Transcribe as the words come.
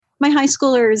my high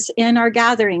schoolers in our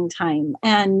gathering time,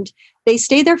 and they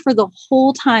stay there for the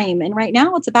whole time. And right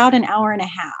now it's about an hour and a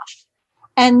half.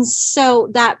 And so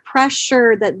that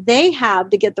pressure that they have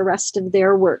to get the rest of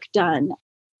their work done.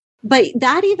 But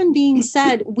that even being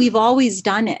said, we've always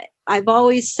done it. I've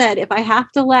always said, if I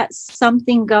have to let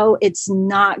something go, it's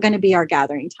not going to be our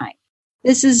gathering time.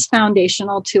 This is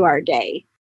foundational to our day.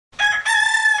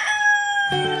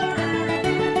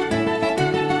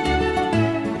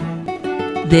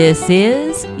 This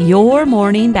is Your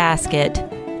Morning Basket,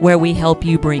 where we help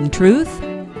you bring truth,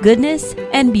 goodness,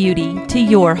 and beauty to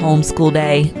your homeschool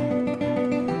day.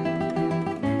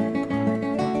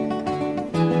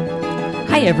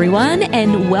 Hi, everyone,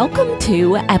 and welcome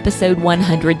to episode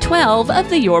 112 of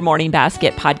the Your Morning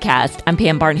Basket podcast. I'm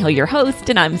Pam Barnhill, your host,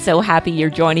 and I'm so happy you're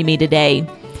joining me today.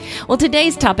 Well,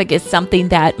 today's topic is something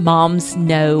that moms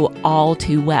know all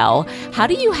too well. How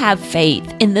do you have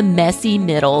faith in the messy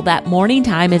middle that morning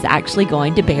time is actually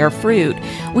going to bear fruit?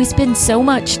 We spend so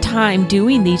much time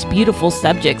doing these beautiful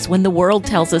subjects when the world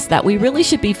tells us that we really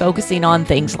should be focusing on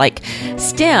things like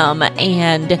STEM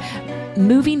and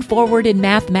moving forward in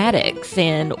mathematics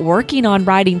and working on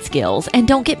writing skills. And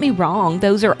don't get me wrong,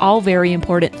 those are all very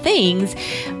important things,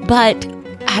 but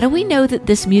how do we know that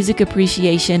this music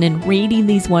appreciation and reading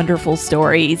these wonderful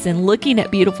stories and looking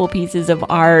at beautiful pieces of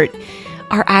art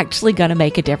are actually going to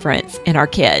make a difference in our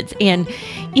kids? And,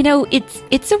 you know,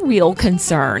 it's a real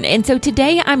concern. And so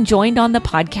today I'm joined on the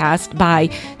podcast by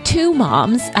two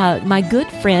moms, my good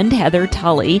friend, Heather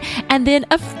Tully, and then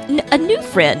a new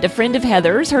friend, a friend of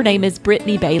Heather's. Her name is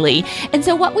Brittany Bailey. And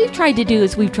so what we've tried to do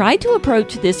is we've tried to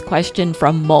approach this question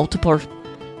from multiple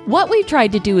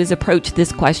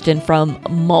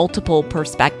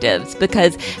perspectives,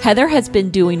 because Heather has been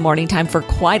doing morning time for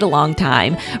quite a long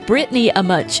time, Brittany a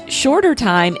much shorter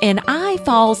time, and I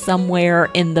fall somewhere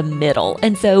in the middle.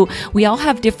 And so we all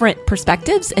have different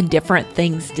perspectives and different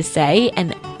things to say,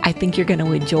 and I think you're going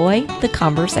to enjoy the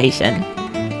conversation.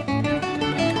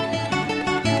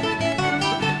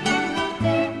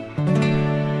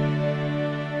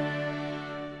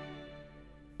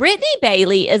 Brittany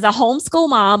Bailey is a homeschool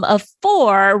mom of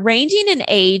 4, ranging in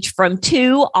age from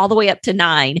 2 all the way up to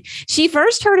 9. She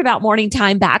first heard about morning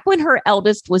time back when her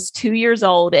eldest was 2 years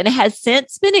old and has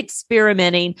since been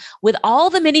experimenting with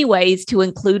all the many ways to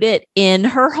include it in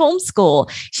her homeschool.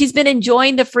 She's been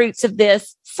enjoying the fruits of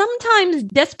this sometimes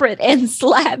desperate and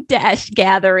slapdash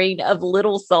gathering of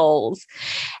little souls.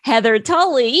 Heather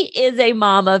Tully is a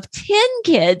mom of 10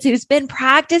 kids who's been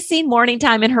practicing morning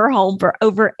time in her home for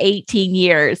over 18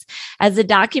 years. As a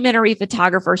documentary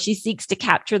photographer, she seeks to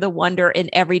capture the wonder in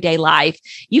everyday life.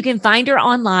 You can find her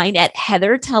online at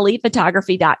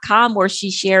heathertullyphotography.com, where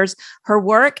she shares her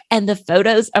work and the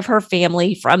photos of her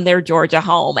family from their Georgia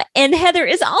home. And Heather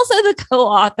is also the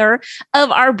co-author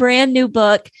of our brand new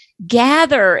book,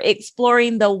 Gather,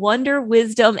 exploring the wonder,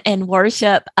 wisdom, and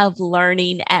worship of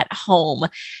learning at home.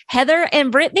 Heather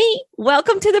and Brittany,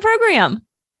 welcome to the program.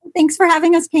 Thanks for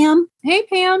having us, Pam. Hey,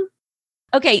 Pam.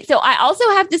 Okay, so I also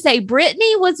have to say,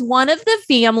 Brittany was one of the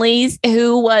families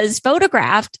who was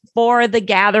photographed for the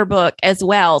Gather book as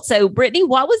well. So, Brittany,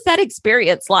 what was that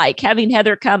experience like, having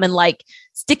Heather come and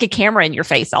stick a camera in your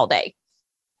face all day?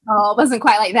 Oh, it wasn't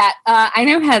quite like that. I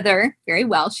know Heather very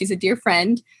well. She's a dear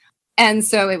friend. And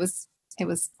so it was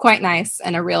quite nice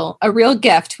and a real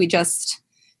gift. We just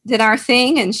did our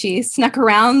thing, and she snuck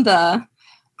around the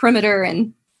perimeter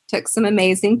and took some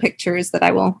amazing pictures that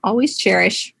I will always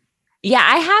cherish. Yeah,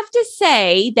 I have to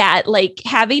say that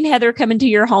having Heather come into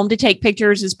your home to take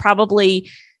pictures is probably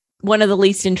one of the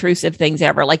least intrusive things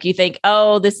ever. You think,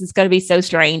 oh, this is going to be so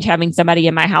strange having somebody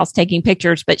in my house taking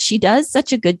pictures, but she does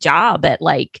such a good job at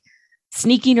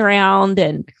sneaking around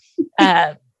and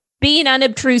being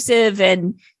unobtrusive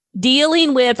and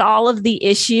dealing with all of the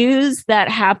issues that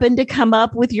happen to come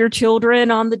up with your children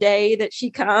on the day that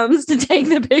she comes to take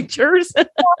the pictures. There's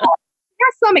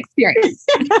some experience.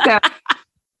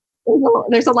 So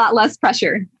there's a lot less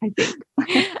pressure, I think.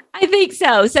 I think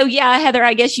so. So yeah, Heather,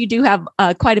 I guess you do have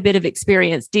quite a bit of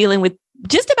experience dealing with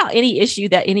just about any issue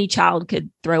that any child could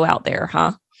throw out there,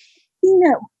 huh?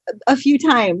 A few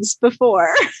times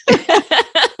before.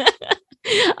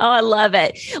 Oh, I love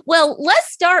it. Well,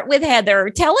 let's start with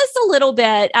Heather. Tell us a little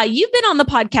bit. You've been on the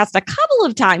podcast a couple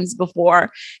of times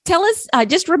before. Tell us,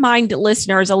 just remind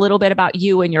listeners a little bit about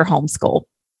you and your homeschool.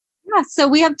 Yeah, so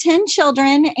we have 10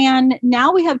 children, and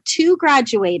now we have 2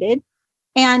 graduated.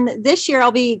 And this year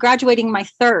I'll be graduating my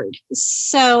 3rd.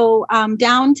 So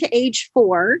down to age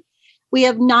 4. We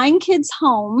have 9 kids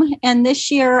home, and this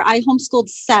year I homeschooled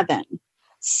 7.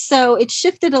 So it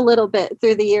shifted a little bit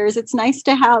through the years. It's nice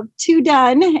to have 2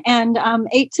 done and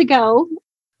 8 to go.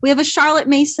 we have a Charlotte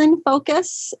Mason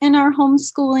focus in our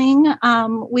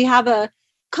homeschooling. We have a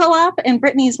co-op, and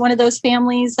Brittany's one of those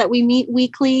families that we meet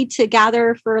weekly to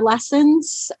gather for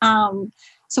lessons.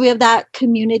 So we have that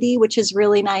community, which is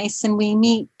really nice. And we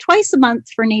meet twice a month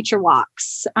for nature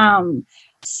walks.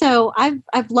 So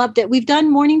I've loved it. We've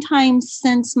done morning time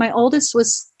since my oldest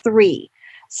was 3.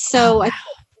 So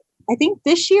I think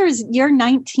this year is year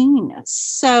 19.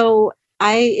 So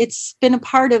it's been a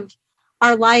part of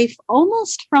our life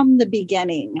almost from the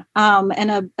beginning,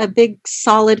 and a big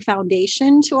solid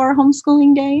foundation to our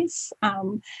homeschooling days.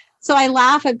 So I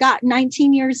laugh. I've got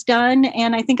 19 years done,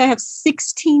 and I think I have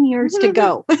 16 years to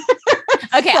go.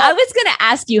 Okay, I was going to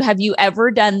ask you, have you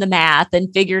ever done the math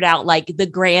and figured out like the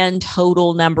grand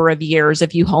total number of years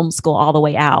if you homeschool all the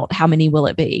way out? How many will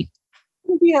it be?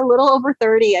 It'll be a little over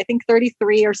 30, I think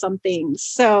 33 or something.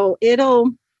 So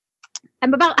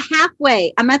I'm about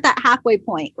halfway. I'm at that halfway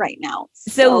point right now.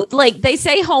 So like they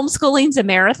say homeschooling's a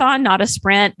marathon, not a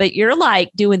sprint, but you're like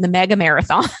doing the mega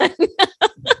marathon.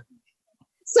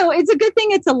 So it's a good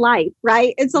thing it's a life,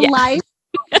 right? It's a life.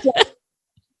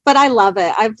 But I love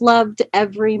it. I've loved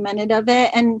every minute of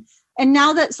it. And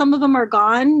now that some of them are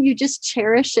gone, you just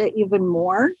cherish it even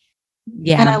more.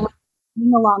 Yeah. And I love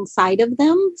being alongside of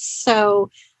them.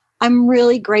 So I'm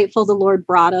really grateful the Lord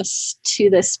brought us to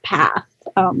this path.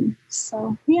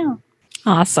 So yeah.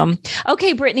 Awesome.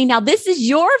 Okay, Brittany, now this is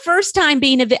your first time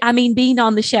being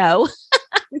on the show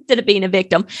instead of being a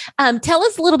victim. Tell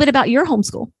us a little bit about your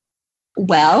homeschool.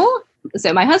 Well,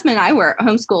 so my husband and I were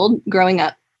homeschooled growing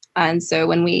up. And so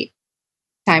when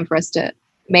time for us to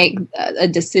make a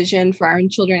decision for our own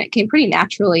children, it came pretty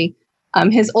naturally.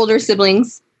 His older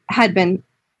siblings had been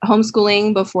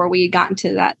homeschooling before we got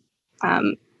into that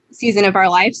season of our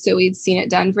life. So we'd seen it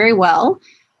done very well.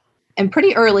 And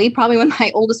pretty early, probably when my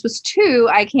oldest was 2,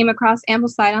 I came across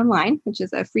Ambleside Online, which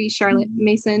is a free Charlotte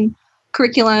Mason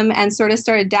curriculum, and sort of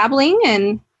started dabbling.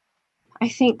 And I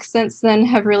think since then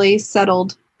have really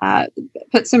settled,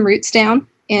 put some roots down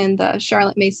in the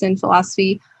Charlotte Mason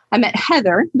philosophy. I met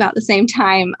Heather about the same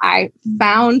time I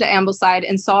found Ambleside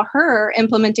and saw her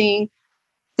implementing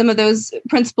some of those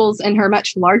principles in her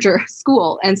much larger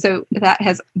school. And so that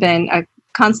has been a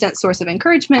constant source of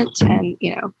encouragement and,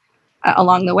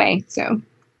 along the way. So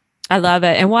I love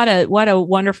it. And what a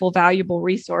wonderful, valuable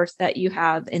resource that you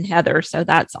have in Heather. So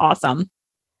that's awesome.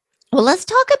 Well, let's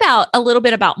talk a little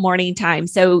bit about morning time.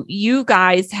 So you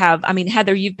guys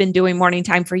Heather, you've been doing morning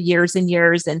time for years and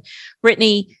years. And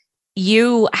Brittany,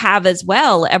 you have as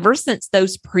well, ever since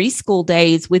those preschool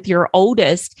days with your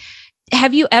oldest.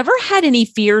 Have you ever had any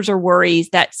fears or worries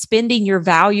that spending your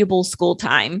valuable school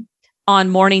time on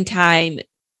morning time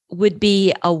would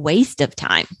be a waste of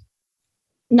time?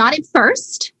 Not at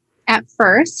first. At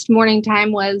first, morning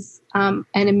time was an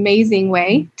amazing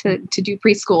way to do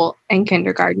preschool and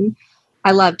kindergarten.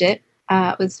 I loved it.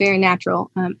 It was very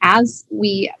natural. As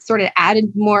we started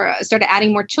adding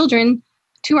more children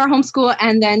to our homeschool,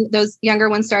 and then those younger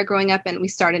ones started growing up, and we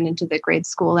started into the grade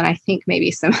school. And I think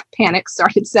maybe some panic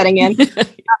started setting in. As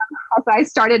I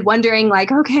started wondering,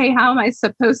 like, okay, how am I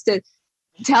supposed to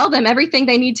tell them everything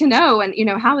they need to know? And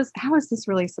how is this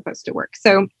really supposed to work?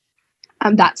 So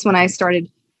that's when I started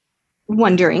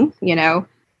wondering,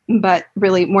 but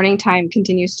really morning time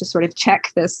continues to sort of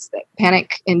check this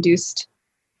panic-induced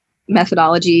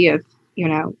methodology of,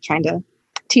 trying to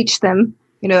teach them,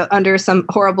 under some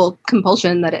horrible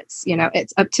compulsion that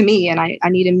it's up to me and I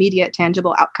need immediate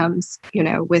tangible outcomes,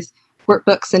 with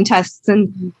workbooks and tests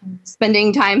and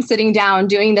spending time sitting down,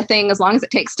 doing the thing as long as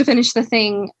it takes to finish the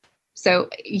thing. So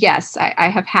yes, I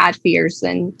have had fears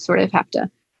and sort of have to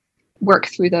work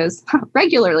through those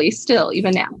regularly still,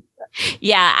 even now.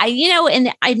 Yeah,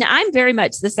 I'm very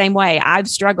much the same way. I've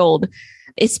struggled,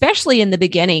 especially in the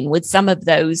beginning, with some of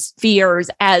those fears.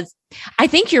 As I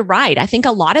think you're right. I think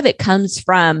a lot of it comes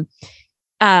from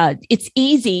it's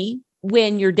easy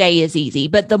when your day is easy,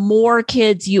 but the more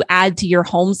kids you add to your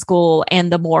homeschool and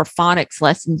the more phonics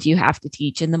lessons you have to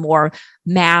teach and the more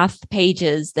math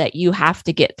pages that you have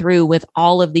to get through with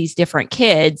all of these different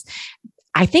kids,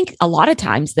 I think a lot of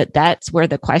times that's where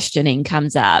the questioning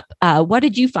comes up. What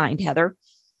did you find, Heather?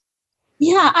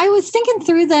 Yeah, I was thinking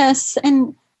through this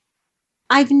and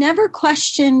I've never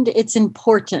questioned its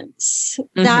importance.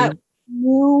 Mm-hmm. That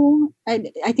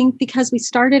I think because we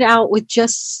started out with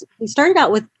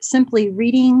simply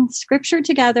reading scripture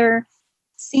together,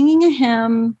 singing a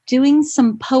hymn, doing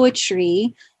some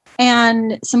poetry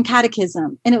and some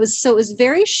catechism. And it was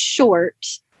very short.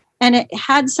 And it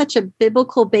had such a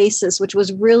biblical basis, which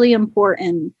was really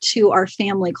important to our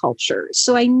family culture.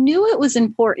 So I knew it was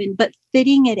important, but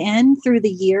fitting it in through the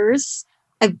years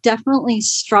I've definitely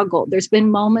struggled. There's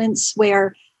been moments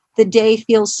where the day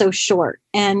feels so short,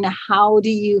 and how do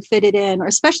you fit it in, or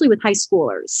especially with high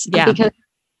schoolers? Yeah. Because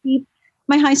I keep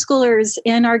my high schoolers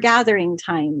in our gathering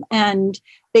time, and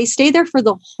they stay there for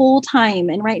the whole time.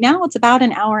 And right now it's about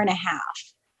an hour and a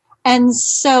half. And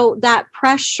so that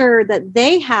pressure that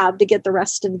they have to get the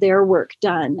rest of their work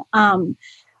done.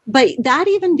 But that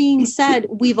even being said,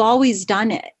 we've always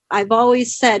done it. I've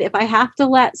always said, if I have to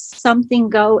let something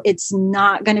go, it's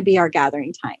not going to be our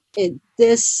gathering time.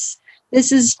 This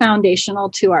is foundational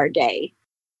to our day.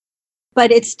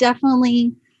 But it's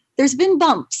definitely, there's been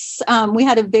bumps. We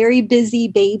had a very busy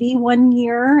baby one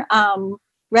year,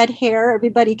 red hair.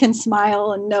 Everybody can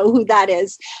smile and know who that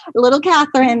is. Little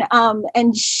Catherine.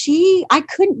 And I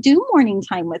couldn't do morning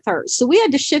time with her. So we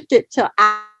had to shift it to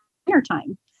dinner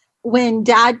time when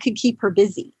Dad could keep her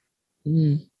busy.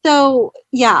 So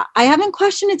yeah, I haven't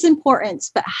questioned its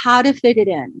importance, but how to fit it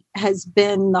in has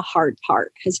been the hard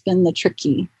part, has been the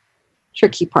tricky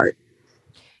part.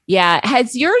 Yeah.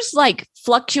 Has yours like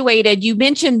fluctuated? You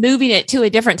mentioned moving it to a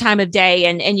different time of day,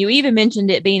 and you even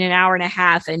mentioned it being an hour and a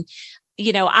half. And,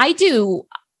 I do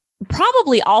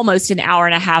probably almost an hour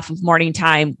and a half of morning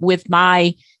time with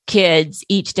my kids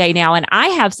each day now. And I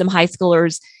have some high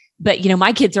schoolers, but,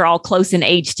 my kids are all close in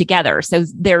age together. So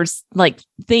there's like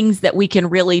things that we can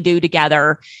really do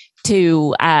together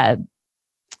to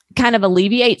kind of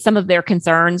alleviate some of their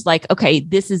concerns. Like, okay,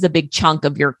 this is a big chunk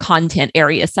of your content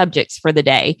area subjects for the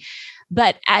day.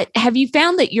 But have you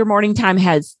found that your morning time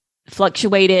has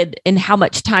fluctuated in how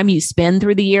much time you spend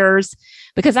through the years?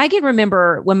 Because I can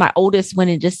remember when my oldest went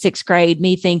into 6th grade,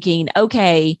 me thinking,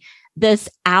 okay, this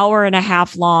hour and a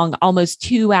half long, almost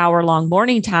 2 hour long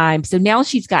morning time. So now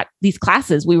she's got these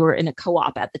classes. We were in a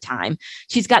co-op at the time.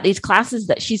 She's got these classes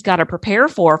that she's got to prepare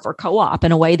for co-op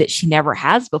in a way that she never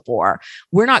has before.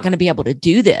 We're not going to be able to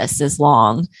do this as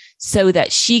long so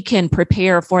that she can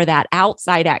prepare for that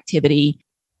outside activity.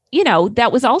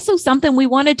 That was also something we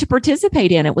wanted to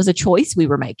participate in. It was a choice we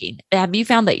were making. Have you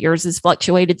found that yours has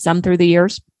fluctuated some through the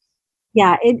years?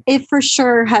 Yeah, it for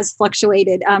sure has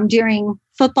fluctuated. During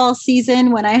football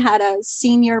season, when I had a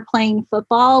senior playing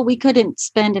football, we couldn't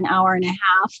spend an hour and a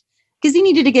half because he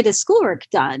needed to get his schoolwork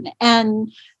done.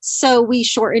 And so we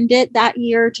shortened it that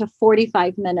year to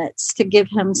 45 minutes to give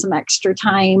him some extra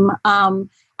time.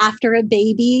 After a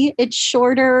baby, it's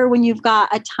shorter when you've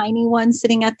got a tiny one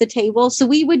sitting at the table. So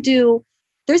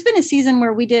there's been a season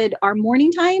where we did our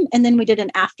morning time and then we did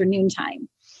an afternoon time.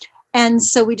 And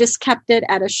so we just kept it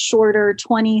at a shorter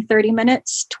 20, 30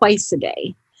 minutes twice a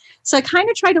day. So I kind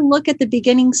of try to look at the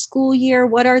beginning school year.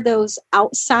 What are those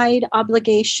outside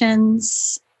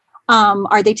obligations?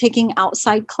 Are they taking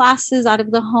outside classes out of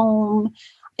the home?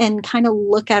 And kind of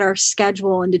look at our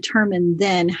schedule and determine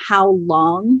then how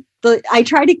long. But I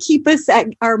try to keep us at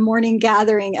our morning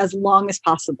gathering as long as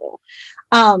possible.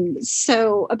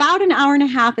 So about an hour and a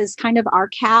half is kind of our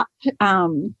cap.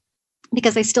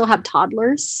 Because I still have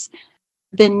toddlers.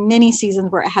 Been many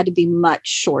seasons where it had to be much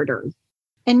shorter.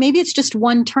 And maybe it's just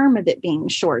one term of it being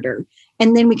shorter.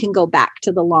 And then we can go back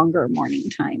to the longer morning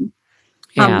time.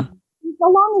 Yeah. How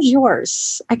long is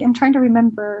yours? I'm trying to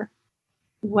remember.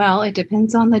 Well, it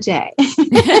depends on the day.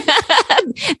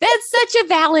 That's such a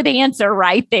valid answer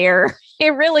right there. It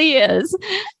really is.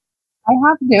 I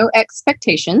have no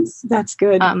expectations. That's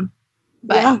good.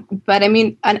 But I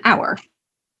mean, an hour.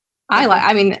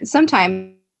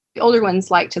 Sometimes the older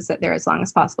ones like to sit there as long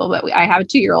as possible, but I have a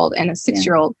 2-year-old and a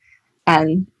 6-year-old,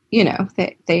 and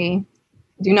they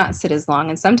do not sit as long,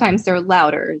 and sometimes they're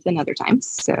louder than other times.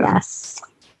 So yes,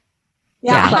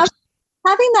 yeah.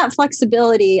 Having that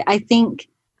flexibility, I think,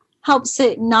 helps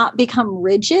it not become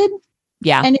rigid.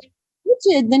 Yeah, and if it's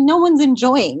rigid, then no one's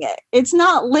enjoying it. It's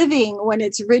not living when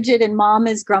it's rigid and mom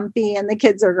is grumpy and the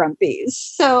kids are grumpy.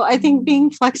 So I think being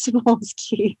flexible is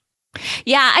key.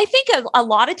 Yeah, I think a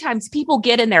lot of times people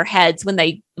get in their heads when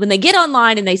they get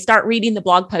online and they start reading the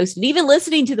blog post and even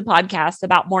listening to the podcast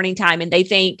about morning time, and they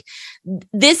think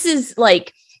this is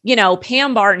like,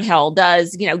 Pam Barnhill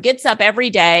does, gets up every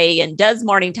day and does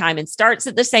morning time and starts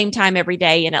at the same time every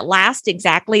day, and it lasts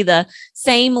exactly the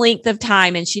same length of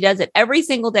time, and she does it every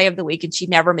single day of the week and she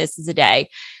never misses a day.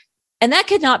 And that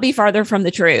could not be farther from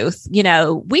the truth.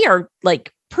 We are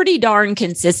like pretty darn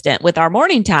consistent with our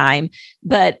morning time,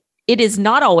 but it is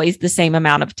not always the same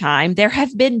amount of time. There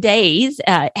have been days,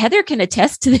 Heather can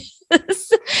attest to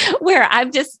this, where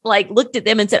I've just like looked at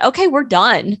them and said, okay, we're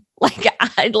done.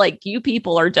 You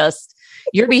people are just,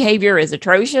 your behavior is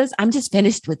atrocious. I'm just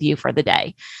finished with you for the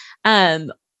day.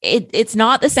 it's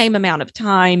not the same amount of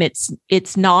time.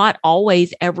 It's not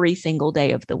always every single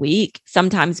day of the week,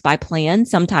 sometimes by plan,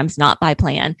 sometimes not by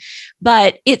plan,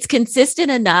 but it's consistent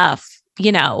enough.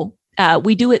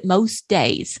 We do it most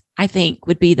days, I think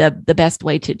would be the best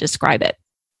way to describe it.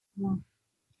 Yeah.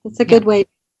 That's a good way.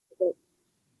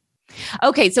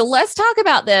 Okay. So let's talk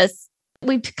about this.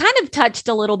 We've kind of touched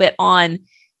a little bit on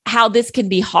how this can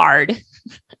be hard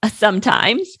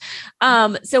sometimes.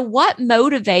 So what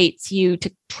motivates you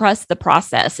to trust the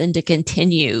process and to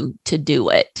continue to do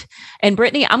it? And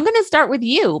Brittany, I'm going to start with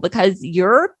you because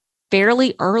you're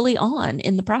fairly early on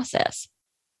in the process.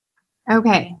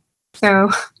 Okay. So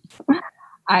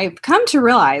I've come to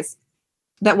realize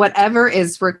that whatever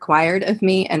is required of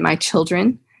me and my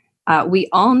children, we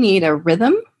all need a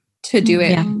rhythm to do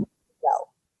it well.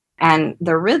 And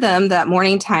the rhythm that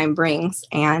morning time brings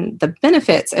and the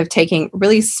benefits of taking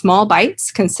really small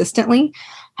bites consistently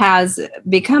has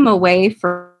become a way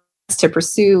for us to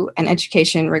pursue an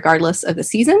education regardless of the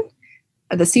season.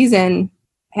 The season,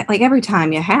 like every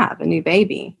time you have a new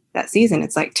baby, that season,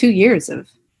 it's like 2 years of,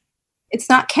 it's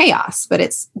not chaos, but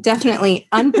it's definitely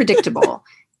unpredictable.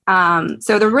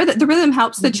 So the rhythm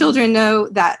helps the children know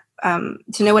that, to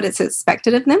know what it's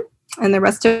expected of them and the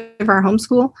rest of our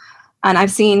homeschool. And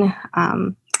I've seen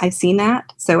that.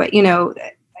 So,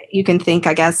 you can think,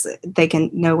 I guess they can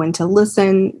know when to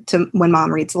listen to when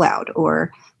mom reads aloud,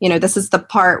 or, this is the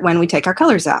part when we take our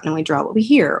colors out and we draw what we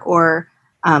hear, or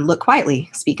look quietly,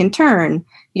 speak in turn,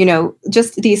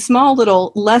 just these small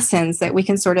little lessons that we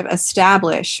can sort of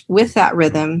establish with that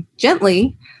rhythm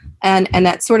gently. And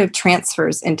that sort of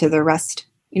transfers into the rest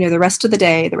of the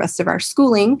day, the rest of our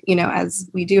schooling, as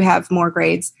we do have more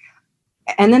grades.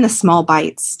 And then the small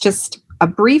bites, just a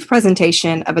brief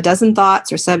presentation of a dozen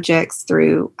thoughts or subjects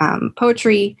through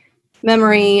poetry,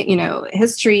 memory,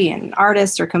 history and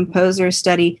artist or composer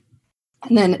study.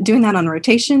 And then doing that on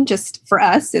rotation, just for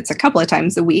us, it's a couple of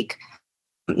times a week,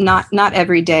 not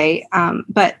every day.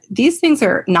 But these things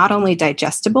are not only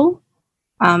digestible,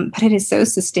 but it is so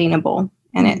sustainable.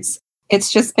 And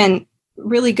it's just been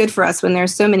really good for us when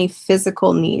there's so many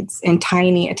physical needs and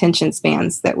tiny attention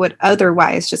spans that would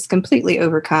otherwise just completely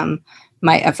overcome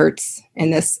my efforts in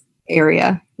this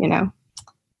area,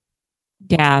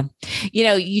 Yeah.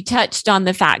 You touched on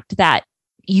the fact that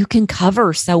you can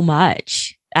cover so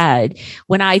much.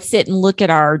 When I sit and look at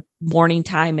our morning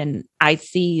time and I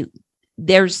see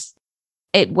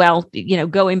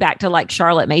going back to like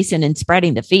Charlotte Mason and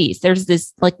spreading the feast, there's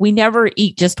this, like, we never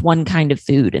eat just one kind of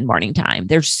food in morning time.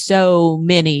 There's so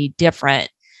many different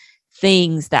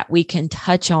things that we can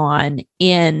touch on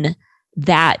in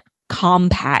that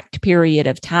compact period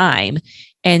of time.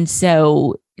 And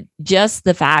so just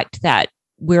the fact that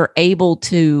we're able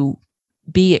to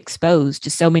be exposed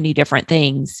to so many different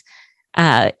things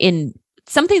in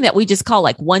something that we just call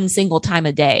like one single time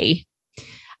a day.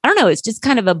 I don't know. It's just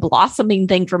kind of a blossoming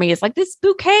thing for me. It's like this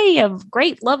bouquet of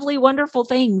great, lovely, wonderful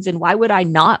things. And why would I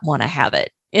not want to have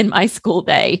it in my school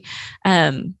day?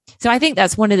 So I think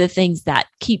that's one of the things that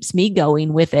keeps me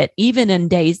going with it. Even in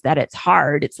days that it's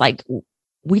hard, it's like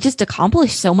we just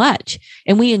accomplish so much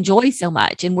and we enjoy so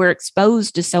much and we're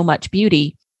exposed to so much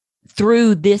beauty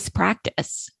through this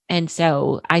practice. And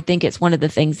so I think it's one of the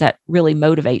things that really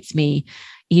motivates me,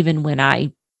 even when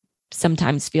I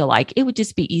sometimes feel like it would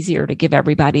just be easier to give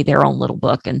everybody their own little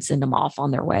book and send them off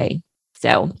on their way.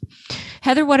 So,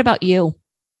 Heather, what about you?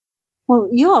 Well,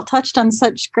 you all touched on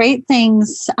such great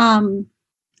things.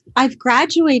 I've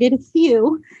graduated a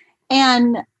few,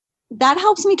 and that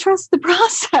helps me trust the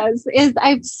process.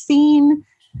 I've seen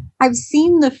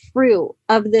the fruit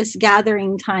of this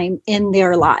gathering time in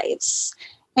their lives.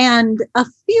 And a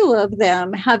few of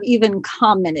them have even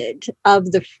commented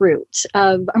of the fruit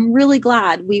of, I'm really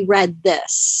glad we read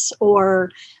this,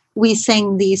 or we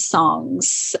sang these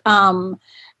songs.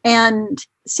 And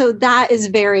so that is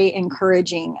very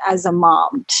encouraging as a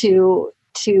mom to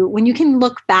when you can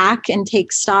look back and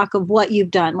take stock of what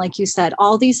you've done, like you said,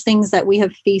 all these things that we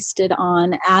have feasted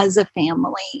on as a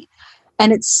family.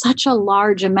 And it's such a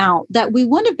large amount that we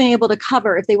wouldn't have been able to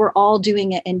cover if they were all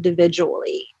doing it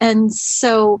individually. And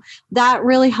so that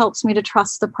really helps me to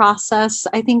trust the process.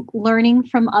 I think learning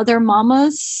from other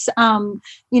mamas,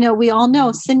 we all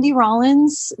know Cindy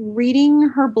Rollins, reading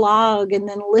her blog and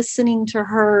then listening to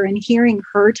her and hearing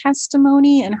her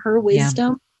testimony and her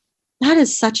wisdom. Yeah. That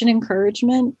is such an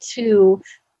encouragement to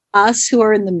us who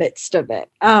are in the midst of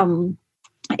it.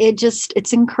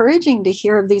 It's encouraging to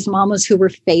hear of these mamas who were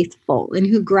faithful and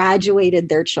who graduated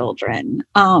their children.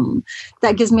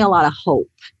 That gives me a lot of hope.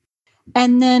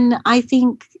 And then I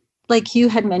think, like you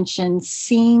had mentioned,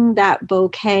 seeing that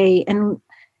bouquet, and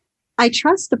I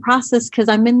trust the process because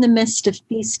I'm in the midst of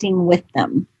feasting with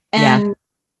them. And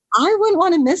I wouldn't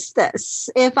want to miss this.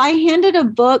 If I handed a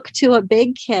book to a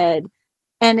big kid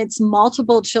and it's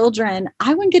multiple children,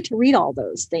 I wouldn't get to read all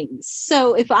those things.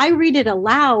 So if I read it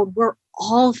aloud, we're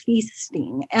all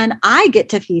feasting and I get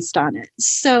to feast on it.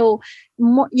 So,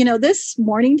 this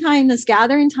morning time, this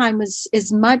gathering time is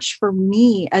as much for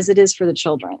me as it is for the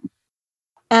children.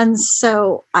 And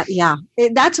so,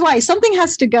 that's why something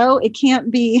has to go. It can't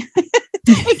be,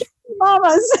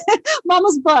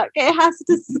 mama's book. It has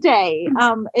to stay.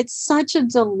 It's such a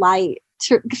delight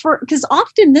because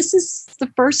often this is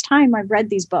the first time I've read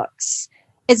these books.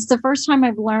 It's the first time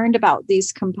I've learned about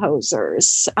these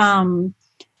composers.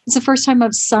 It's the first time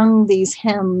I've sung these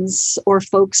hymns or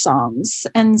folk songs.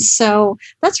 And so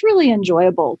that's really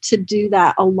enjoyable to do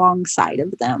that alongside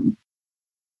of them.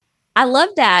 I love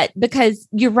that because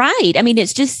you're right. I mean,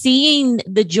 it's just seeing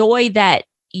the joy that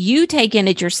you take in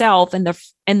it yourself and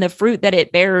the fruit that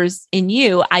it bears in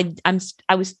you. I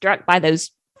was struck by those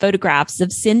photographs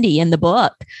of Cindy in the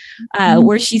book,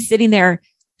 where she's sitting there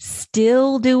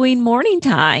still doing morning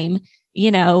time,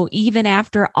 even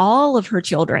after all of her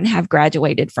children have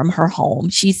graduated from her home.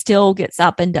 She still gets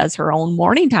up and does her own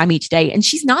morning time each day. And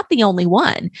she's not the only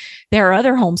one. There are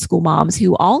other homeschool moms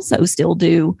who also still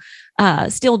do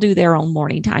their own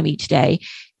morning time each day.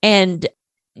 And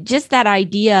just that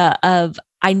idea of,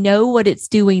 I know what it's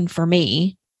doing for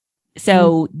me.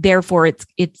 So therefore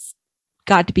it's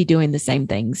got to be doing the same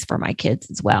things for my kids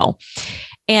as well.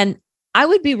 And I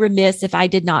would be remiss if I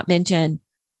did not mention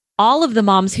all of the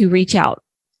moms who reach out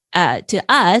to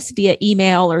us via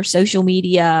email or social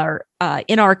media or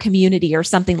in our community or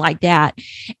something like that,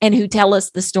 and who tell us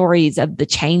the stories of the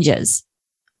changes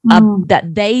that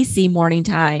they see morning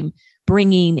time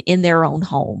bringing in their own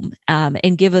home,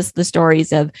 and give us the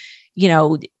stories of,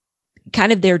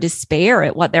 kind of their despair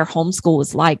at what their homeschool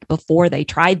was like before they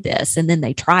tried this. And then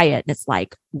they try it and it's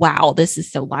like, wow, this is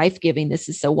so life-giving. This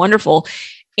is so wonderful.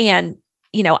 And,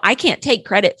 I can't take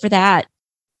credit for that.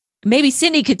 Maybe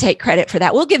Cindy could take credit for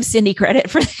that. We'll give Cindy credit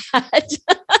for that,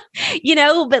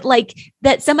 but like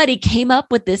that somebody came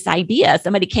up with this idea,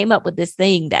 somebody came up with this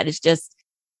thing that is just,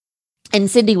 and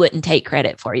Cindy wouldn't take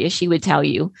credit for you. She would tell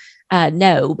you,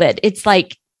 no, but it's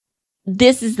like,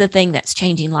 this is the thing that's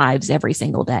changing lives every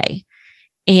single day.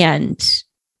 And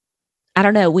I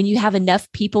don't know, when you have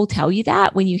enough people tell you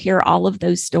that, when you hear all of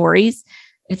those stories,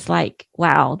 it's like,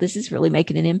 wow, this is really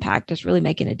making an impact. It's really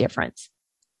making a difference.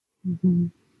 Mm-hmm.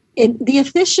 The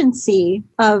efficiency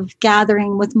of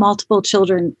gathering with multiple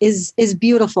children is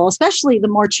beautiful, especially the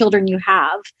more children you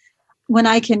have. When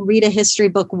I can read a history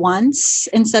book once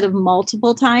instead of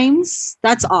multiple times,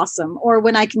 that's awesome. Or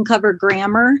when I can cover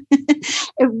grammar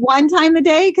one time a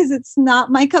day because it's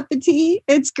not my cup of tea,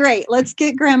 it's great. Let's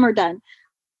get grammar done.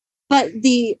 But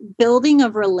the building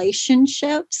of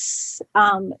relationships,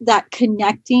 that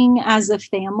connecting as a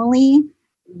family,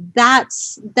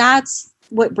 that's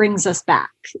what brings us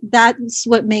back. That's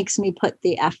what makes me put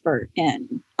the effort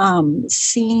in.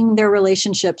 Seeing their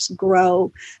relationships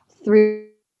grow through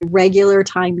regular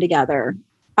time together.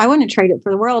 I wouldn't trade it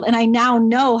for the world. And I now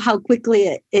know how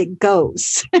quickly it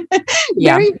goes.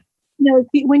 Yeah.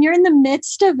 When you're in the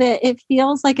midst of it, it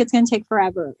feels like it's going to take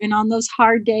forever. And on those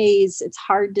hard days, it's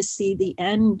hard to see the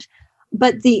end,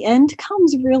 but the end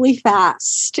comes really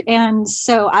fast. And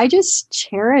so I just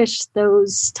cherish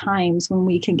those times when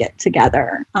we can get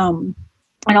together. I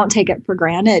don't take it for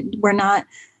granted. We're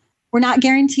not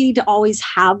guaranteed to always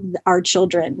have our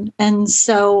children. And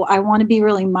so I want to be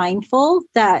really mindful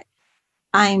that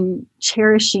I'm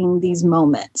cherishing these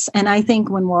moments. And I think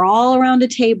when we're all around a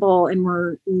table and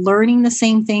we're learning the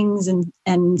same things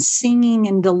and singing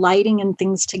and delighting in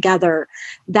things together,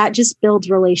 that just builds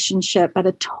relationship at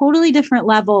a totally different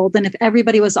level than if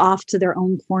everybody was off to their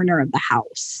own corner of the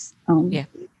house. Yeah.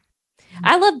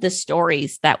 I love the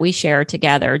stories that we share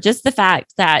together. Just the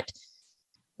fact that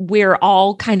we're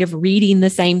all kind of reading the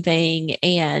same thing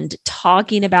and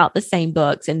talking about the same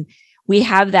books, and we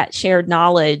have that shared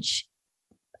knowledge.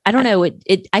 I don't know.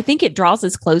 I think it draws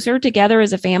us closer together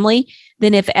as a family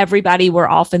than if everybody were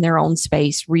off in their own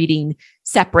space reading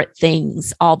separate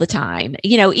things all the time.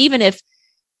 Even if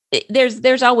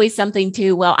there's always something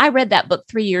to, well, I read that book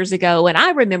 3 years ago and I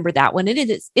remember that one.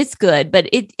 It's good, but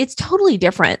it's totally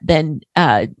different than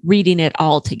reading it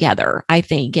all together, I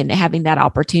think, and having that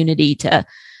opportunity to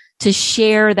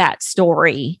share that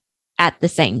story at the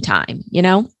same time,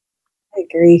 I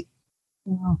agree.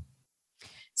 Yeah.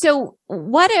 So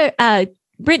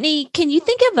Brittany, can you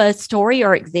think of a story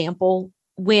or example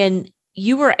when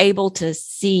you were able to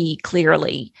see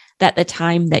clearly that the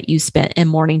time that you spent in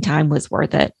morning time was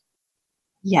worth it?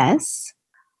 Yes.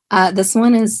 This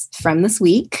one is from this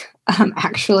week.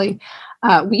 Actually,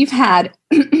 we've had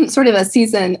sort of a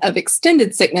season of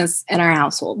extended sickness in our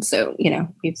household. So,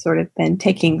 we've sort of been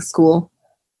taking school.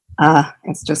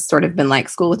 It's just sort of been like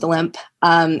school with a limp.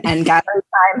 And gathering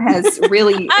time has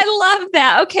really... I love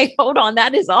that. Okay, hold on.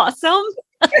 That is awesome.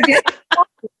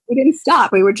 We didn't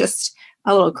stop. We were just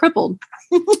a little crippled.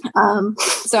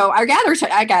 So our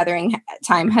gathering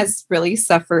time has really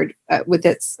suffered with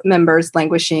its members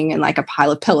languishing in like a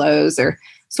pile of pillows or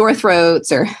sore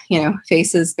throats or,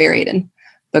 faces buried in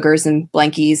boogers and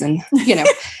blankies and,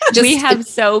 just we have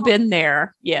so been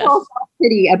there. Yes.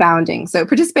 Pity abounding. So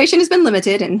participation has been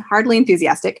limited and hardly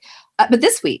enthusiastic. But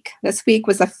this week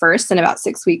was the first in about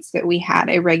 6 weeks that we had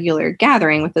a regular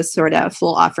gathering with this sort of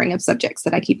full offering of subjects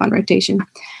that I keep on rotation.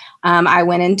 I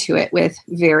went into it with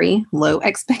very low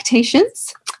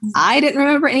expectations. I didn't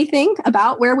remember anything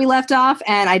about where we left off,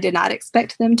 and I did not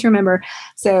expect them to remember.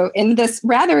 So in this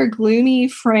rather gloomy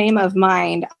frame of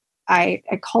mind, I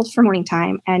called for morning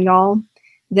time, and y'all,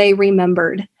 they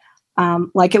remembered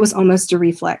like it was almost a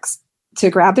reflex to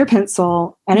grab their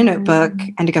pencil and a notebook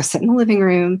and to go sit in the living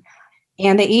room.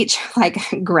 And they each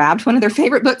grabbed one of their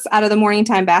favorite books out of the morning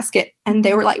time basket. And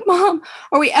they were like, Mom,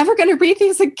 are we ever going to read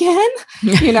these again?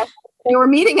 They were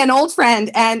meeting an old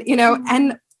friend. And,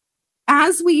 and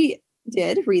as we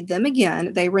did read them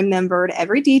again, they remembered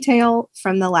every detail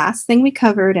from the last thing we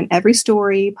covered and every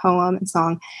story, poem, and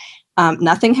song.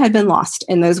 Nothing had been lost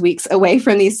in those weeks away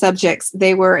from these subjects.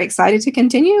 They were excited to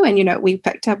continue. And, we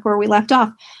picked up where we left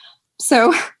off.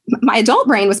 So my adult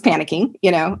brain was panicking.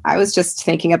 I was just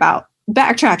thinking about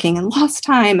backtracking and lost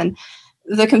time and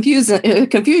the confusion,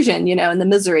 and the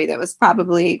misery that was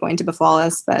probably going to befall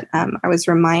us. But I was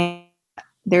reminded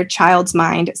their child's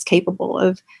mind is capable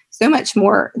of so much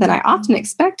more than I often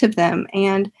expect of them.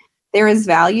 And there is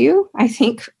value, I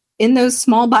think, in those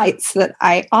small bites that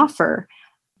I offer.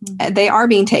 They are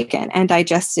being taken and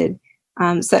digested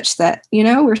such that,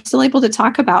 we're still able to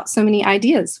talk about so many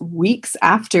ideas weeks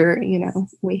after,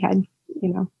 we had,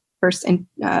 first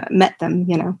met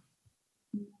them,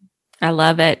 I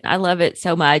love it. I love it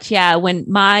so much. Yeah. When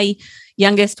my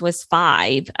youngest was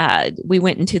 5, we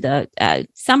went into the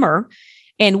summer,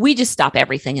 and we just stop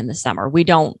everything in the summer. We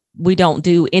don't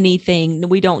do anything.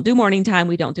 We don't do morning time.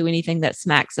 We don't do anything that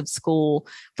smacks of school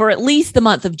for at least the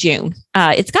month of June.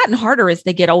 It's gotten harder as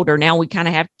they get older. Now we kind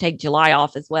of have to take July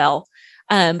off as well.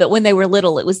 But when they were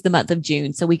little, it was the month of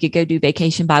June. So we could go do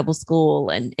vacation Bible school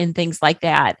and things like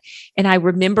that. And I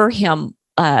remember him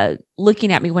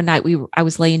looking at me one night. I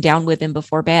was laying down with him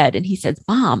before bed, and he said,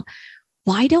 Mom,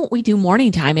 why don't we do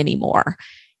morning time anymore?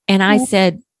 And I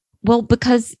said, well,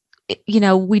 because,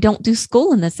 we don't do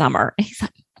school in the summer. And he's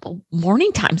like, well,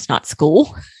 morning time's not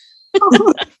school. I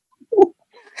was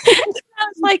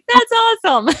like, that's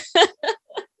awesome.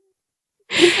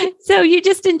 So you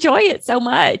just enjoy it so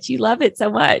much. You love it so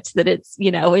much that it's,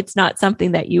 it's not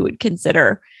something that you would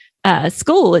consider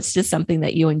school. It's just something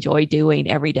that you enjoy doing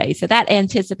every day. So that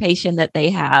anticipation that they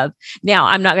have now,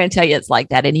 I'm not going to tell you it's like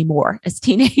that anymore as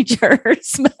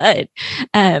teenagers, but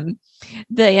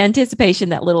the anticipation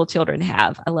that little children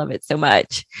have, I love it so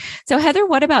much. So Heather,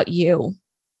 what about you?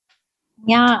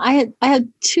 Yeah, I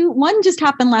had 2. One just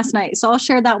happened last night, so I'll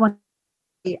share that one.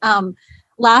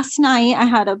 Last night I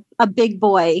had a big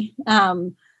boy,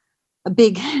 a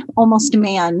big, almost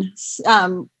man,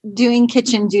 doing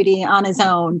kitchen duty on his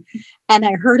own. And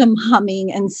I heard him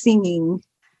humming and singing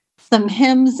some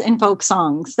hymns and folk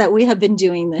songs that we have been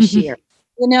doing this year,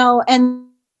 and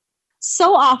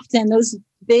so often those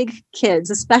big kids,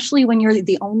 especially when you're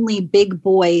the only big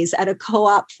boys at a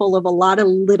co-op full of a lot of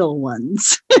little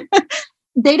ones,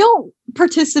 they don't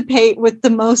participate with the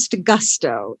most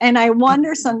gusto. And I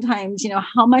wonder sometimes,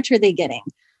 how much are they getting?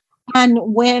 And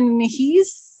when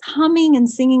he's humming and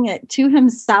singing it to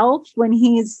himself, when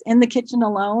he's in the kitchen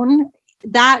alone,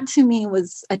 that to me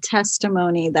was a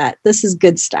testimony that this is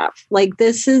good stuff. Like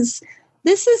this is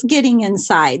getting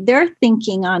inside. They're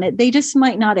thinking on it. They just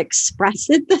might not express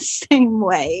it the same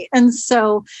way. And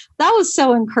so that was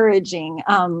so encouraging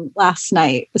last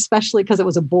night, especially because it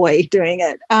was a boy doing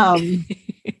it.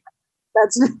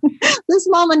 This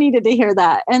mama needed to hear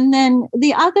that. And then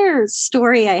the other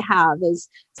story I have is,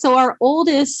 so our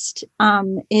oldest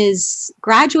is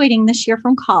graduating this year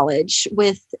from college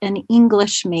with an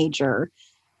English major.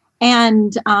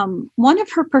 And one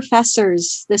of her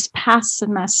professors this past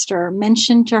semester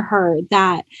mentioned to her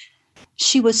that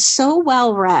she was so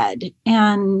well read.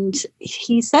 And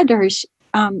he said to her,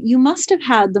 you must have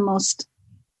had the most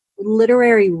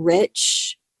literary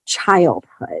rich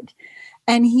childhood.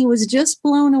 And he was just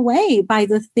blown away by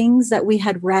the things that we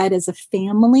had read as a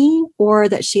family or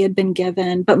that she had been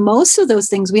given. But most of those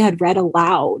things we had read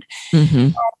aloud. Mm-hmm.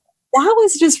 That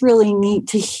was just really neat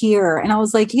to hear. And I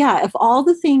was like, yeah, if all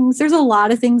the things, there's a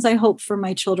lot of things I hope for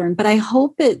my children, but I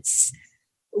hope it's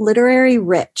literary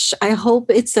rich. I hope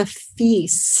it's a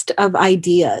feast of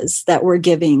ideas that we're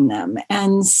giving them.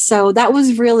 And so that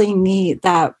was really neat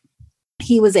that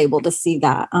he was able to see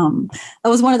that. That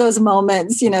was one of those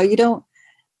moments, you don't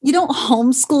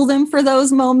homeschool them for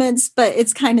those moments, but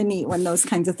it's kind of neat when those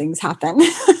kinds of things happen.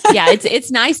 Yeah,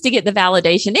 it's nice to get the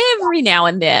validation every now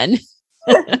and then.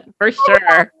 For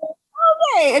sure.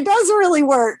 Okay, it does really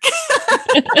work.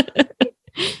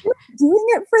 Doing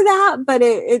it for that, but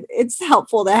it's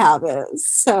helpful to have it.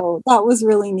 So that was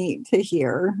really neat to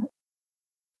hear.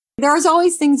 There's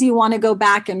always things you want to go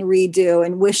back and redo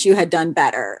and wish you had done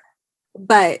better.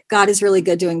 But God is really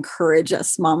good to encourage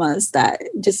us mamas that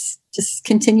just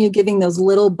continue giving those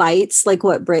little bites, like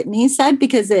what Brittany said,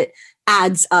 because it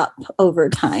adds up over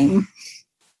time.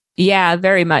 Yeah,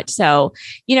 very much so.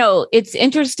 It's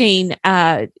interesting.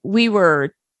 We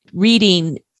were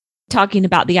talking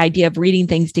about the idea of reading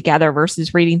things together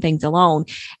versus reading things alone.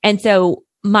 And so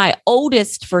my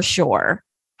oldest for sure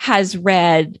has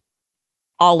read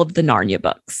all of the Narnia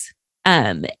books.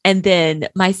 And then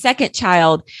my second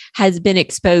child has been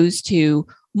exposed to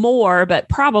more, but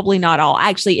probably not all.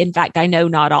 Actually, in fact, I know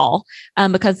not all,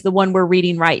 because the one we're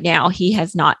reading right now, he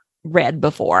has not read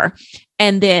before.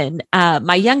 And then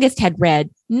my youngest had read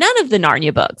none of the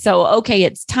Narnia books. So, okay,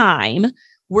 it's time.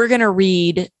 We're going to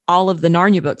read all of the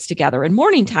Narnia books together in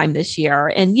morning time this year.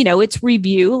 And, it's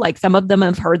review, like some of them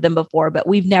have heard them before, but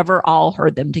we've never all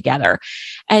heard them together.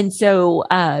 And so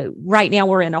right now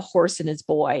we're in A Horse and His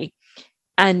Boy.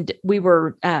 And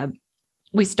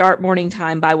we start morning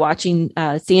time by watching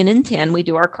CNN 10. We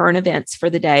do our current events for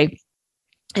the day.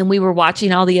 And we were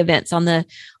watching all the events on the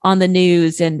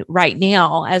news. And right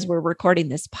now, as we're recording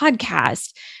this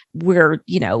podcast, we're,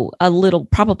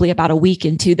 probably about a week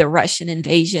into the Russian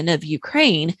invasion of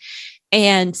Ukraine.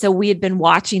 And so we had been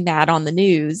watching that on the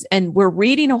news, and we're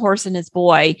reading A Horse and His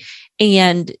Boy.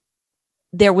 And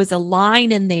there was a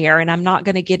line in there, and I'm not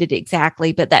going to get it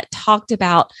exactly, but that talked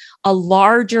about a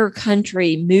larger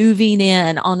country moving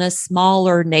in on a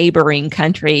smaller neighboring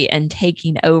country and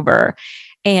taking over.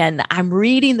 And I'm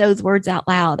reading those words out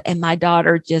loud, and my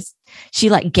daughter she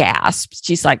like gasps.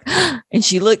 She's like, and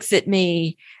she looks at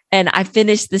me, and I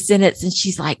finish the sentence, and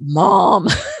she's like, Mom,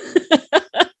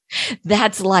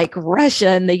 that's like Russia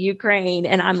and the Ukraine.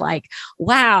 And I'm like,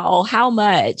 wow, how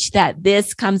much that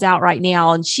this comes out right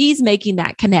now. And she's making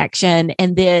that connection.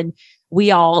 And then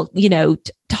we all,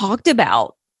 talked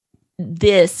about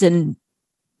this and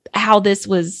how this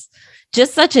was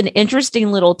just such an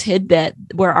interesting little tidbit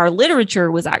where our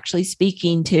literature was actually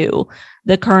speaking to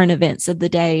the current events of the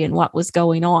day and what was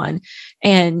going on.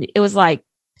 And it was like,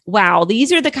 wow,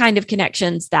 these are the kind of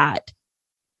connections that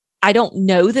I don't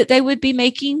know that they would be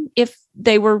making if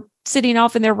they were sitting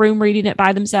off in their room reading it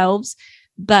by themselves,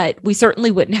 but we certainly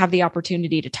wouldn't have the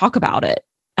opportunity to talk about it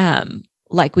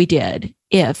like we did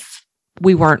if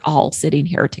we weren't all sitting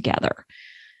here together.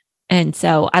 And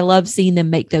so I love seeing them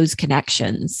make those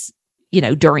connections,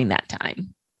 during that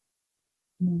time.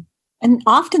 And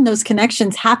often those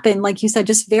connections happen, like you said,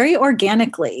 just very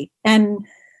organically. And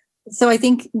so I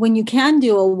think when you can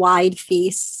do a wide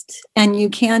feast and you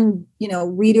can,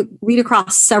 read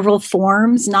across several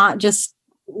forms, not just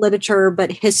literature, but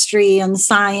history and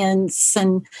science,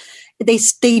 and they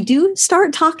do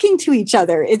start talking to each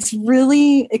other. It's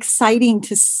really exciting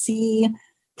to see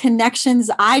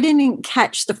connections I didn't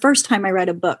catch the first time I read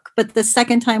a book, but the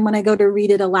second time when I go to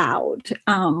read it aloud,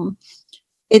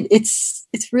 it's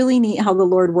really neat how the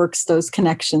Lord works those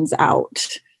connections out.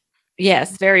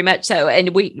 Yes, very much so. And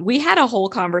we had a whole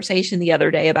conversation the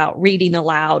other day about reading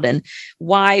aloud and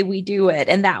why we do it.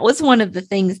 And that was one of the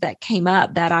things that came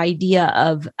up, that idea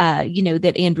of,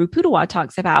 that Andrew Pudewa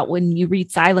talks about. When you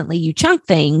read silently, you chunk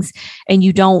things and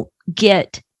you don't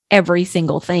get every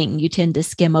single thing. You tend to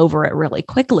skim over it really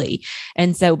quickly.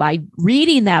 And so by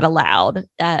reading that aloud,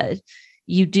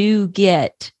 you do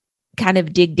get kind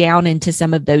of dig down into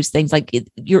some of those things. Like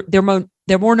they're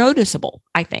more noticeable,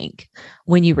 I think,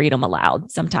 when you read them aloud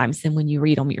sometimes than when you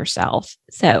read them yourself.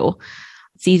 So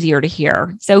it's easier to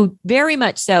hear. So very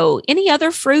much so. Any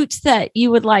other fruits that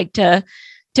you would like to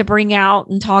bring out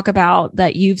and talk about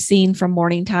that you've seen from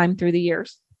morning time through the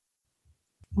years?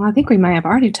 Well, I think we might have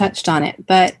already touched on it,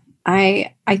 but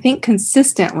I think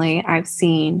consistently I've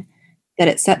seen that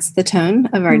it sets the tone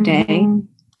of our day.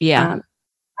 Yeah.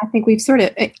 I think we've sort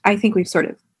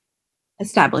of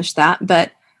established that,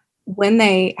 but when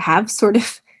they have sort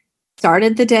of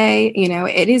started the day,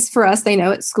 it is for us, they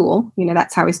know it's school,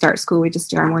 that's how we start school. We just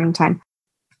do our morning time.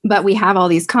 But we have all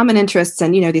these common interests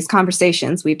and, these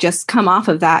conversations. We've just come off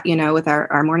of that, with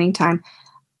our morning time.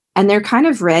 And they're kind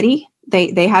of ready.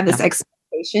 They have this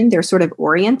expectation. They're sort of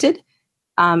oriented.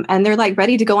 And they're like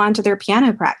ready to go on to their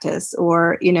piano practice,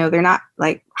 or, they're not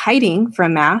like hiding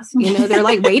from math. They're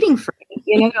like waiting for me.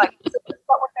 They're like, this is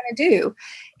what we're going to do.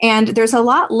 And there's a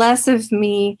lot less of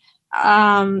me,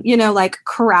 like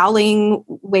corralling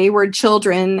wayward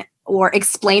children or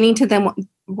explaining to them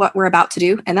what we're about to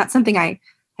do. And that's something I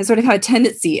sort of have a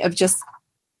tendency of just,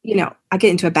 I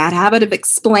get into a bad habit of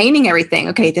explaining everything.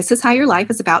 Okay, this is how your life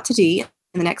is about to be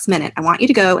in the next minute. I want you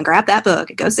to go and grab that book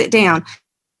and go sit down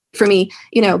for me,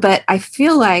 but I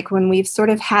feel like when we've sort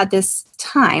of had this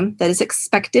time that is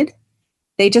expected,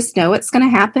 they just know it's going to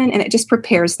happen, and it just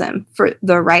prepares them for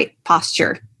the right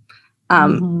posture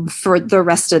for the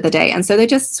rest of the day. And so they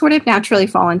just sort of naturally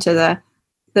fall into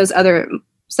those other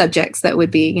subjects that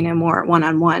would be, more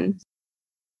one-on-one.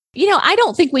 I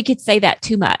don't think we could say that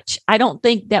too much. I don't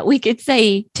think that we could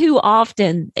say too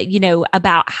often,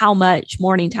 about how much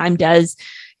morning time does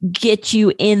get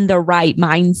you in the right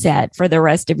mindset for the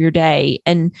rest of your day.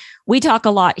 And we talk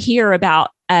a lot here about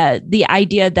the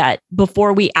idea that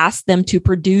before we ask them to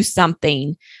produce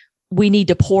something, we need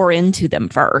to pour into them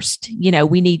first.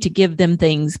 We need to give them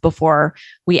things before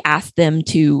we ask them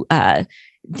to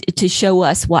show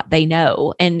us what they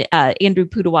know. And Andrew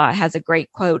Pudewa has a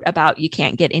great quote about you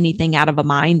can't get anything out of a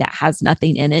mind that has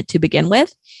nothing in it to begin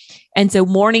with. And so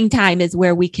morning time is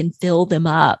where we can fill them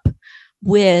up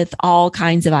with all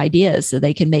kinds of ideas so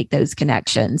they can make those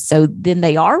connections. So then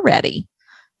they are ready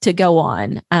to go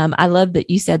on. I love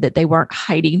that you said that they weren't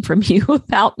hiding from you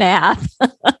about math.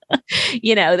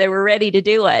 They were ready to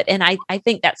do it. And I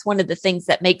think that's one of the things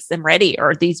that makes them ready,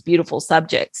 are these beautiful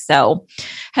subjects. So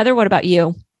Heather, what about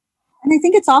you? And I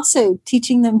think it's also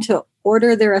teaching them to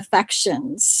order their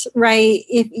affections, right?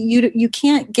 If you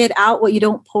can't get out what you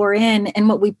don't pour in, and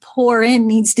what we pour in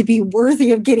needs to be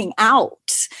worthy of getting out.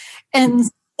 And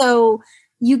so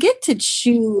you get to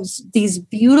choose these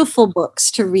beautiful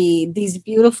books to read, these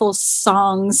beautiful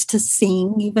songs to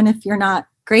sing. Even if you're not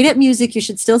great at music, you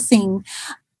should still sing.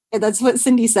 That's what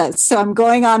Cindy says. So I'm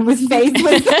going on with faith.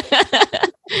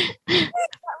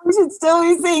 We should still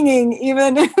be singing,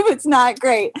 even if it's not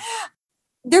great.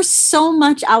 There's so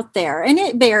much out there, and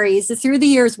it varies. Through the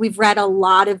years, we've read a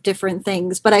lot of different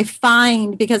things, but I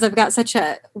find, because I've got such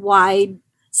a wide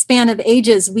span of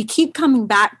ages, we keep coming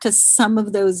back to some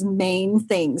of those main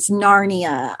things.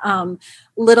 Narnia,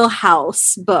 Little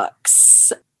House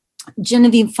books,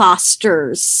 Genevieve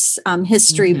Foster's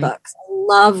history books. I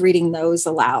love reading those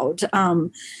aloud.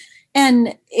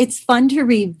 And it's fun to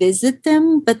revisit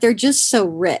them, but they're just so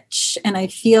rich. And I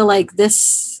feel like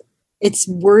it's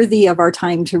worthy of our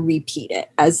time to repeat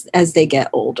it as they get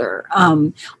older.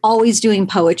 Always doing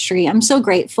poetry. I'm so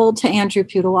grateful to Andrew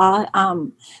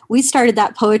Pudewa. We started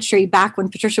that poetry back when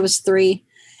Patricia was 3,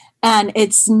 and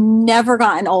it's never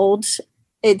gotten old.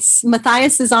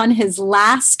 Matthias is on his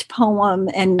last poem,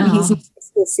 and he's a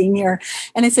senior.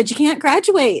 And I said, you can't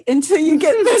graduate until you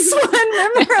get this one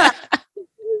memorized.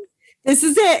 This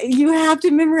is it. You have to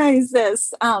memorize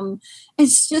this.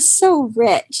 It's just so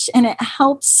rich, and it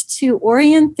helps to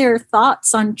orient their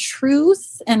thoughts on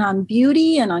truth and on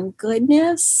beauty and on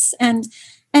goodness. And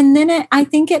then I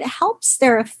think it helps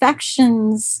their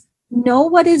affections know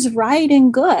what is right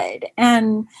and good.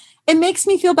 And it makes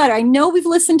me feel better. I know we've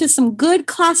listened to some good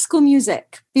classical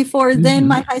music before then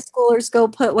my high schoolers go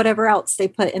put whatever else they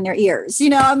put in their ears.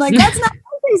 I'm like, that's not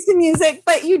the music,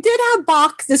 but you did have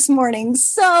Bach this morning.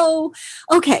 So,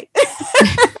 okay.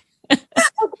 I'll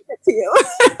give it to you.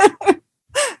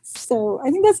 So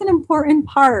I think that's an important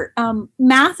part.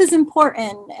 Math is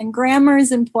important and grammar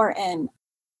is important,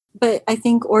 but I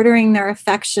think ordering their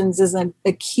affections is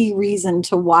a key reason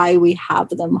to why we have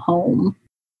them home.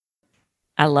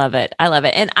 I love it.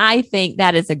 And I think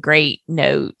that is a great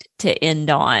note to end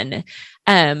on.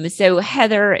 So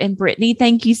Heather and Brittany,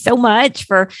 thank you so much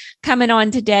for coming on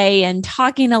today and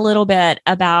talking a little bit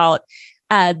about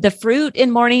the fruit in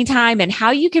morning time and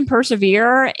how you can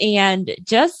persevere, and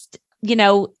just,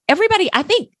 everybody, I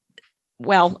think,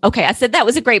 I said that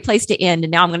was a great place to end,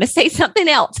 and now I'm going to say something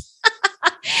else.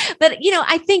 But,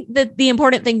 I think that the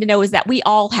important thing to know is that we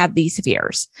all have these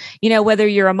fears, whether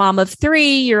you're a mom of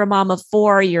 3, you're a mom of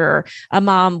 4, you're a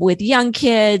mom with young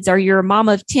kids, or you're a mom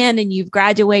of 10 and you've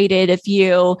graduated a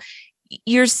few,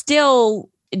 you're still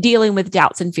dealing with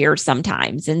doubts and fears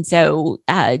sometimes. And so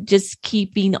just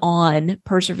keeping on,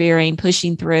 persevering,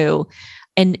 pushing through,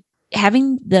 and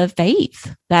having the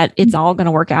faith that it's all going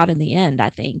to work out in the end, I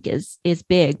think is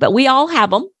big, but we all have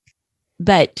them.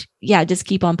 But yeah, just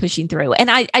keep on pushing through. And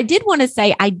I did want to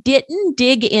say, I didn't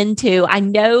dig into, I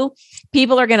know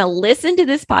people are going to listen to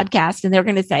this podcast and they're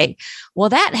going to say, well,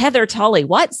 that Heather Tully,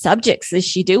 what subjects is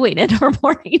she doing in her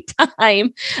morning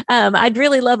time? I'd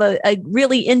really love a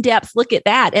really in-depth look at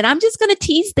that. And I'm just going to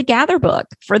tease the Gather book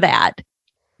for that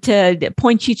to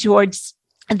point you towards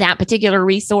that particular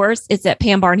resource. It's at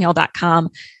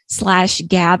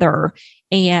pambarnhill.com/gather.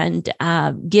 And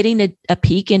getting a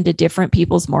peek into different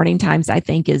people's morning times, I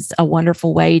think, is a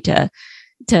wonderful way to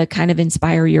kind of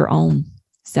inspire your own.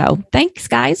 So thanks,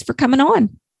 guys, for coming on.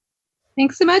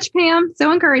 Thanks so much, Pam.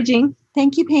 So encouraging.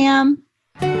 Thank you, Pam.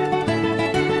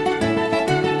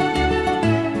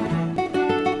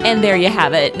 And there you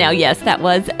have it. Now, yes, that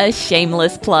was a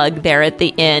shameless plug there at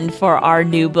the end for our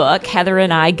new book. Heather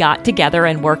and I got together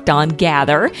and worked on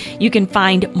Gather. You can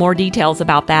find more details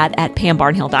about that at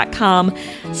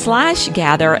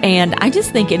pambarnhill.com/gather. And I just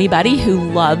think anybody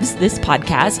who loves this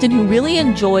podcast and who really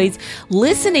enjoys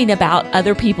listening about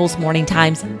other people's morning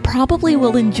times probably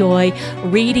will enjoy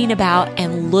reading about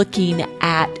and looking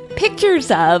at pictures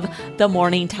of the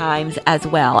morning times as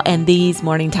well. And these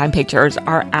morning time pictures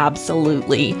are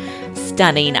absolutely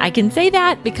stunning. I can say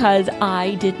that because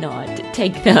I did not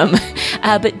take them,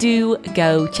 but do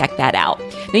go check that out.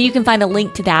 Now you can find a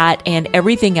link to that and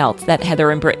everything else that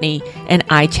Heather and Brittany and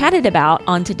I chatted about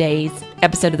on today's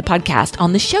episode of the podcast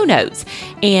on the show notes.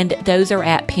 And those are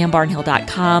at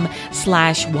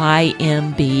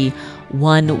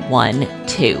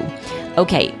pambarnhill.com/YMB112.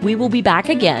 Okay, we will be back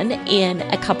again in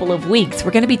a couple of weeks.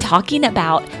 We're going to be talking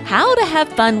about how to have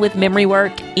fun with memory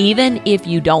work, even if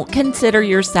you don't consider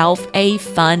yourself a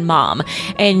fun mom.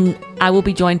 And I will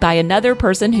be joined by another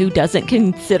person who doesn't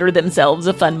consider themselves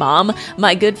a fun mom,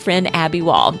 my good friend Abby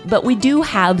Wall. But we do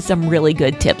have some really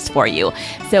good tips for you.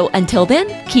 So until then,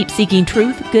 keep seeking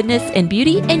truth, goodness, and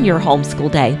beauty in your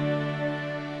homeschool day.